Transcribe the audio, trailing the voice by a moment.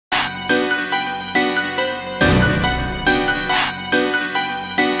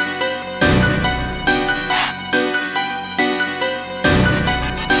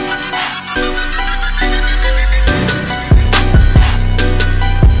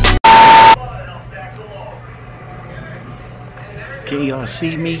Can y'all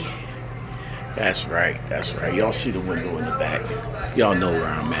see me? That's right, that's right. Y'all see the window in the back. Y'all know where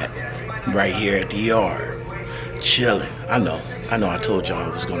I'm at. Right here at the yard. Chilling. I know I told y'all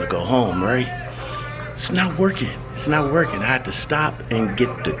I was gonna go home, right? It's not working. It's not working. I had to stop and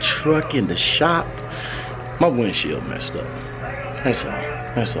get the truck in the shop. My windshield messed up. That's all.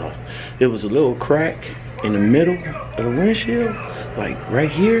 That's all. It was a little crack in the middle of the windshield, like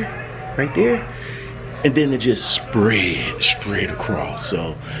right here, right there. And then it just spread straight across.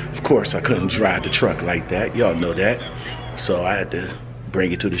 So, of course, I couldn't drive the truck like that. Y'all know that. So I had to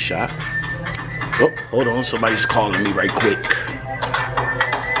bring it to the shop. Oh, hold on. Somebody's calling me right quick.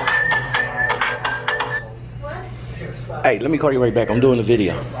 Hey, let me call you right back. I'm doing a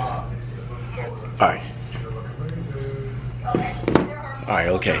video. All right. All right,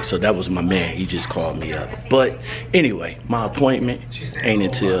 okay. So that was my man. He just called me up. But anyway, my appointment ain't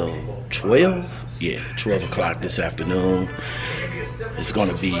until 12. Yeah, 12 o'clock this afternoon. It's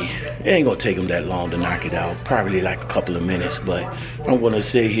gonna be, it ain't gonna take him that long to knock it out. Probably like a couple of minutes, but I'm gonna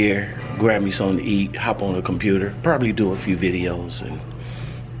sit here, grab me something to eat, hop on the computer, probably do a few videos, and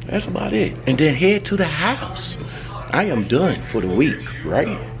that's about it. And then head to the house. I am done for the week,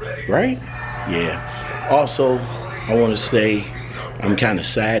 right? Right? Yeah. Also, I wanna say I'm kind of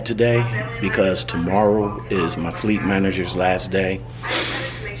sad today because tomorrow is my fleet manager's last day.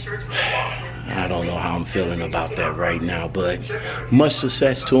 I don't know how I'm feeling about that right now, but much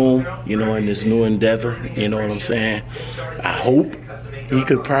success to him, you know, in this new endeavor. You know what I'm saying? I hope he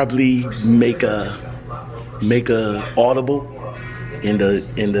could probably make a audible in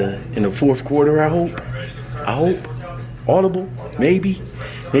the fourth quarter. I hope audible, maybe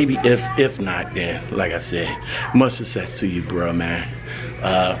if not, then like I said, much success to you, bro, man.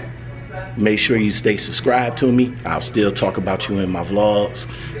 Make sure you stay subscribed to me. I'll still talk about you in my vlogs,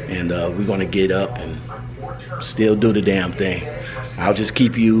 and we're gonna get up and still do the damn thing. I'll just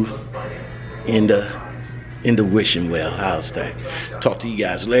keep you in the wishing well. How's that? Talk to you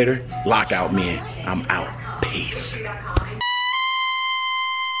guys later. Lockout men. I'm out. Peace.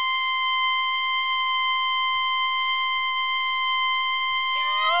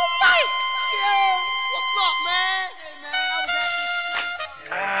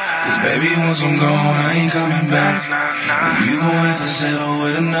 Baby, once I'm gone, I ain't coming back. And you gon' have to settle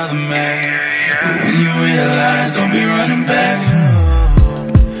with another man. But when you realize, don't be running back.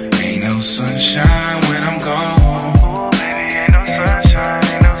 Ain't no sunshine when I'm gone.